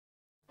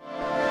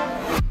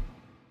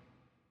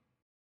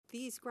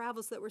these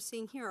gravels that we're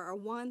seeing here are,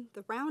 one,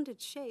 the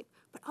rounded shape,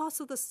 but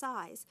also the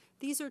size.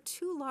 These are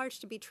too large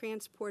to be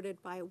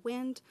transported by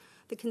wind.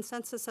 The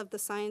consensus of the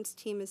science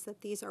team is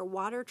that these are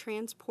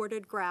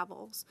water-transported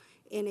gravels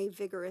in a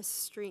vigorous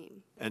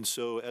stream. And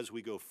so as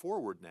we go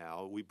forward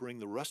now, we bring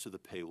the rest of the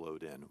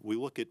payload in. We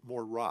look at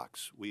more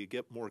rocks. We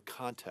get more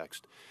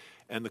context.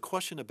 And the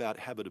question about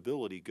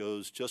habitability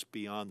goes just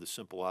beyond the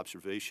simple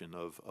observation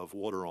of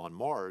water on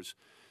Mars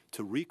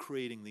to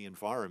recreating the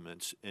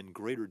environments in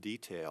greater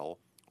detail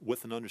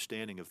with an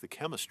understanding of the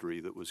chemistry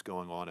that was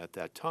going on at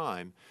that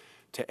time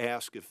to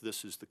ask if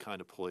this is the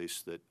kind of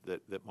place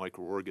that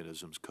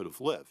microorganisms could have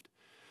lived.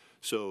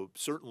 So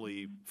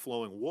certainly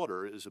flowing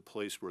water is a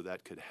place where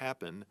that could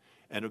happen,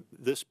 and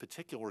this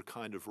particular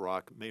kind of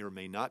rock may or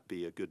may not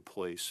be a good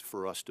place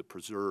for us to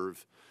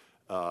preserve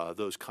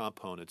those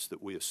components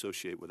that we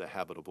associate with a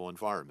habitable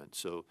environment.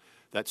 So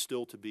that's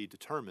still to be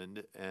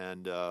determined,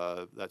 and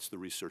that's the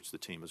research the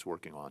team is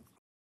working on.